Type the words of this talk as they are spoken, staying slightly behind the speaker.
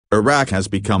Iraq has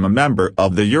become a member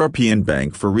of the European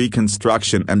Bank for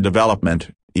Reconstruction and Development,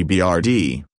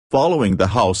 EBRD, following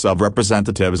the House of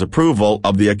Representatives' approval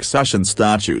of the accession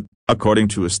statute, according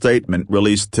to a statement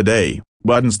released today,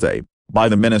 Wednesday, by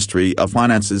the Ministry of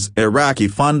Finance's Iraqi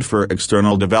Fund for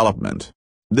External Development.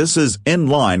 This is in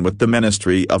line with the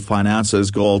Ministry of Finance's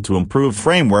goal to improve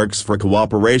frameworks for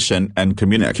cooperation and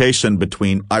communication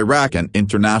between Iraq and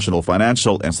international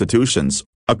financial institutions,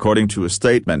 according to a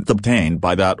statement obtained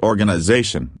by that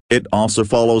organization. It also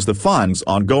follows the fund's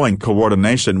ongoing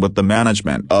coordination with the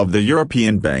management of the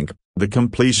European Bank, the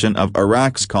completion of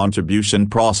Iraq's contribution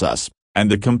process, and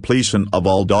the completion of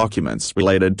all documents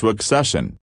related to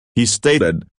accession. He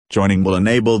stated, "Joining will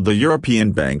enable the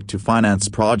European Bank to finance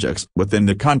projects within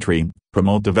the country,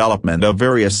 promote development of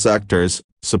various sectors,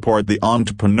 support the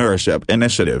entrepreneurship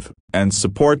initiative, and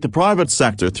support the private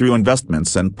sector through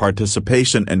investments and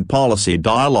participation in policy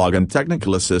dialogue and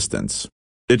technical assistance."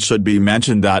 It should be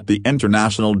mentioned that the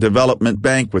International Development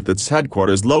Bank, with its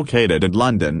headquarters located in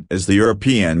London, is the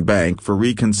European Bank for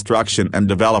Reconstruction and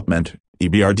Development,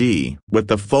 EBRD, with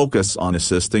the focus on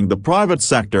assisting the private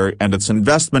sector and its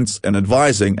investments in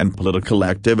advising and political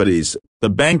activities. The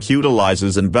bank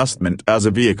utilizes investment as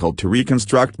a vehicle to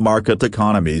reconstruct market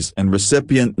economies in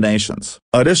recipient nations.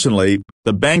 Additionally,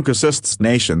 the bank assists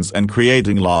nations in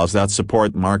creating laws that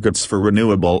support markets for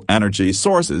renewable energy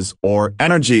sources or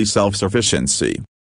energy self-sufficiency.